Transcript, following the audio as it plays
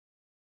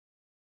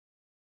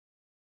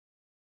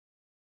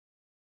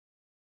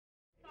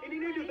Any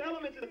new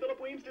developments in the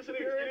Philip Weems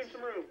disappearance? Give him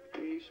some room.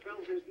 He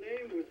spells his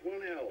name with one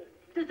L.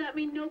 Does that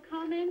mean no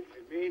comment?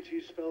 It means he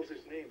spells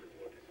his name with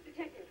one L.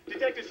 Detective.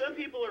 Detective, some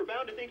people are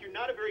bound to think you're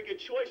not a very good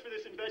choice for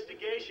this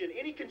investigation.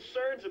 Any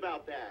concerns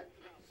about that?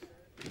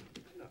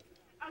 No.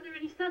 Are there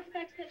any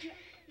suspects that you...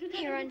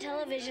 Here on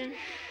television.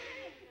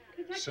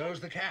 Detective. So's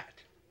the cat.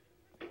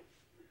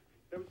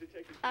 That was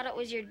Detective. Thought it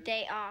was your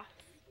day off.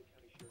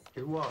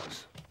 It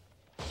was.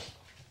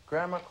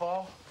 Grandma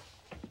call?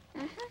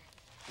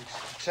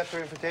 Accept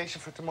her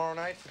invitation for tomorrow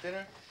night for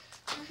dinner?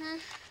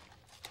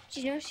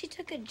 Did you know she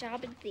took a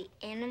job at the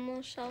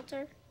animal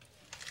shelter?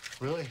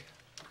 Really?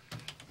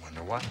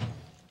 Wonder what?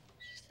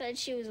 She said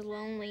she was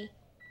lonely.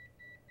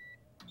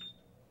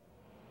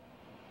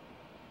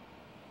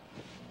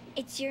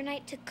 It's your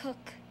night to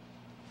cook.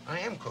 I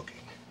am cooking.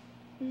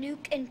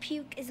 Nuke and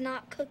puke is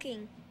not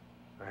cooking.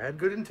 I had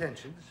good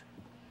intentions.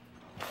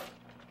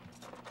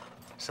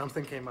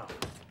 Something came up.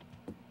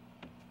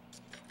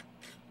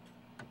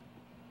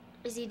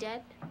 Is he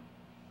dead?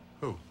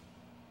 Who?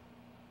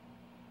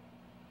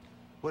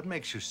 What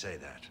makes you say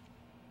that?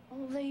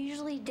 Well, they're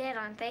usually dead,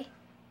 aren't they?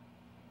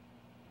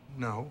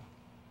 No.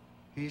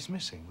 He's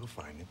missing. We'll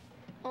find him.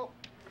 Well,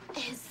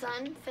 his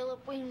son,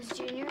 Philip Weems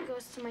Jr.,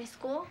 goes to my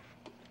school.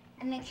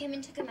 And they came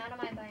and took him out of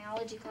my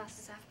biology class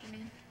this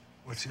afternoon.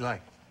 What's he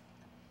like?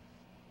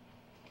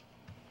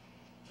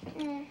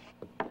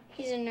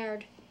 He's a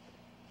nerd.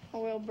 A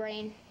real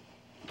brain.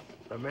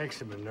 That makes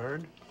him a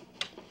nerd.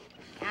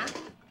 Yeah?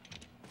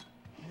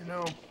 You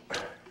know,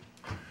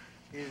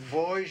 these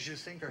boys you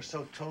think are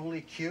so totally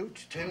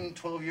cute, 10,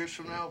 12 years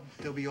from now,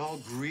 they'll be all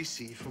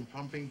greasy from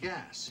pumping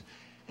gas.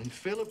 And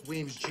Philip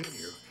Weems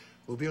Jr.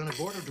 will be on a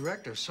board of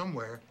directors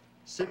somewhere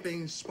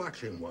sipping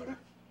sparkling water.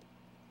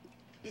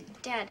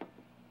 Dad,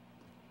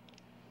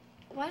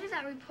 why did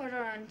that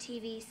reporter on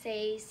TV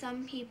say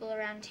some people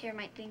around here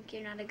might think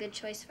you're not a good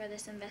choice for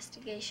this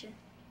investigation?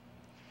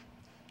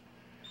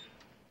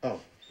 Oh,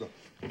 look,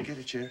 get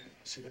a chair,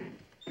 sit down.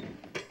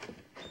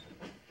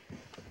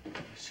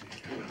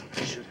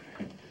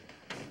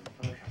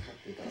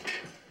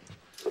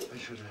 I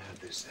should have had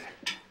this there.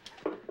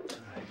 All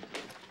right.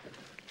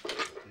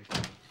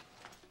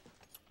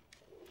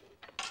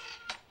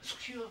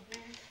 Excuse me.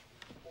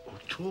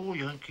 Two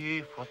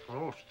Yankee hot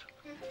roast.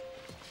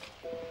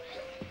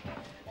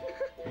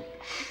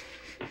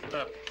 A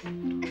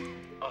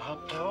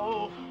hot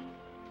towel.